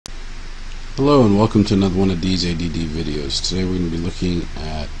Hello and welcome to another one of these ADD videos. Today we're going to be looking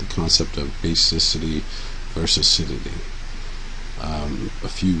at the concept of basicity versus acidity. A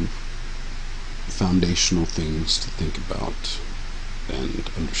few foundational things to think about and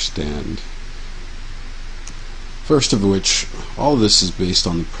understand. First of which, all of this is based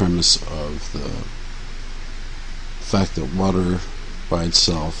on the premise of the fact that water by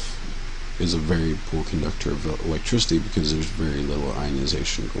itself is a very poor conductor of electricity because there's very little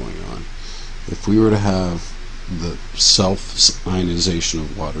ionization going on. If we were to have the self-ionization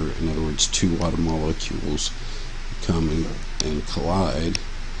of water, in other words, two water molecules come and collide,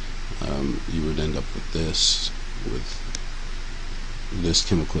 you would end up with this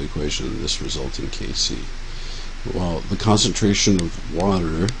chemical equation and this resulting Kc. Well, the concentration of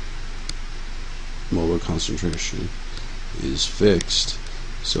water, molar concentration, is fixed.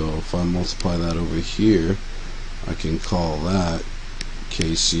 So if I multiply that over here, I can call that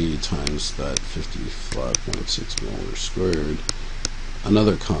Kc times that 55.6 molar squared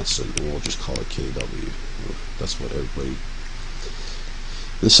another constant, and we'll just call it Kw. That's what everybody in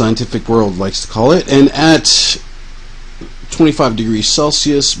the scientific world likes to call it. And at 25 degrees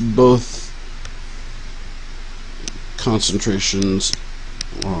Celsius, both concentrations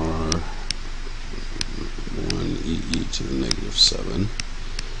are 1 e to the negative 7,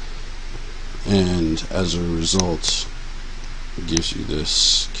 and as a result it gives you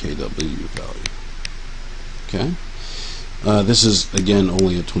this Kw value. Okay? This is again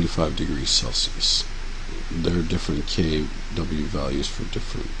only at 25 degrees Celsius. There are different Kw values for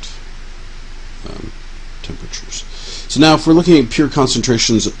different temperatures. So now if we're looking at pure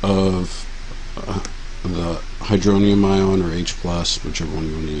concentrations of the hydronium ion or H+, whichever one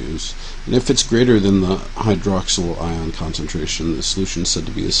you want to use, and if it's greater than the hydroxyl ion concentration, the solution is said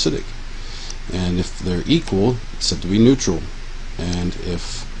to be acidic. And if they're equal, it's said to be neutral. And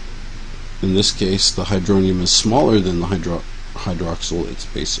if, in this case, the hydronium is smaller than the hydroxyl, it's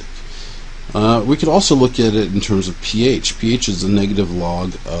basic. We could also look at it in terms of pH. pH is the negative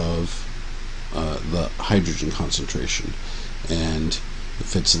log of the hydrogen concentration. And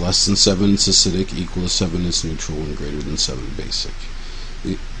if it's less than 7, it's acidic, equal to 7 is neutral, and greater than 7, basic.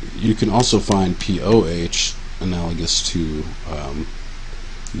 You can also find pOH analogous to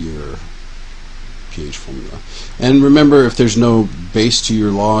your pH formula. And remember, if there's no base to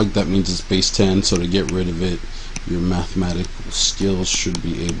your log, that means it's base 10, so to get rid of it, your mathematical skills should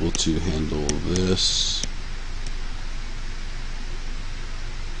be able to handle this.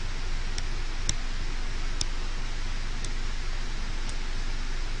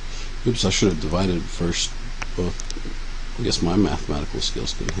 Oops, I should have divided first. Both. I guess my mathematical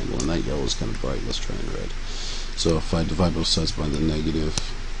skills can handle, and that yellow is kind of bright. Let's try in red. So if I divide both sides by the negative,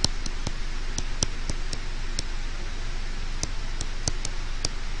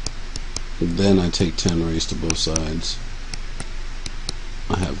 then I take 10 raised to both sides,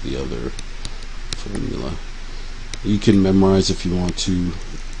 I have the other formula. You can memorize if you want to.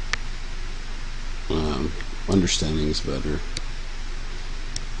 Understanding is better.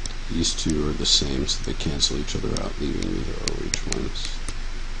 These two are the same, so they cancel each other out, leaving me the OH minus.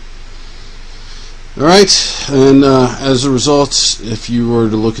 Alright, and as a result, if you were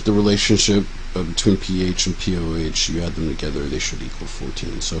to look at the relationship between pH and pOH, you add them together, they should equal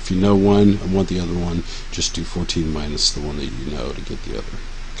 14. So if you know one and want the other one, just do 14 minus the one that you know to get the other.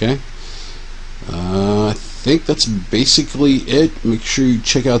 Okay? I think that's basically it. Make sure you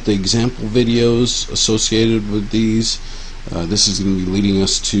check out the example videos associated with these. This is going to be leading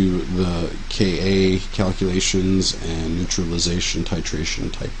us to the Ka calculations and neutralization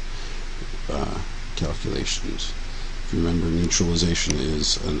titration type calculations. If you remember, neutralization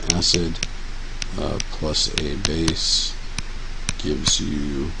is an acid plus a base gives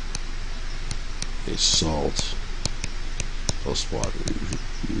you a salt plus water,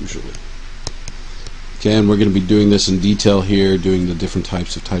 usually. Okay, and we're going to be doing this in detail here, doing the different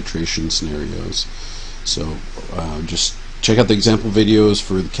types of titration scenarios. So just check out the example videos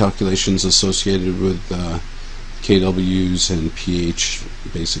for the calculations associated with KWs and pH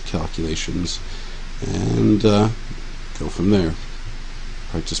basic calculations, and go from there.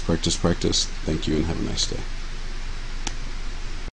 Practice, practice, practice. Thank you and have a nice day.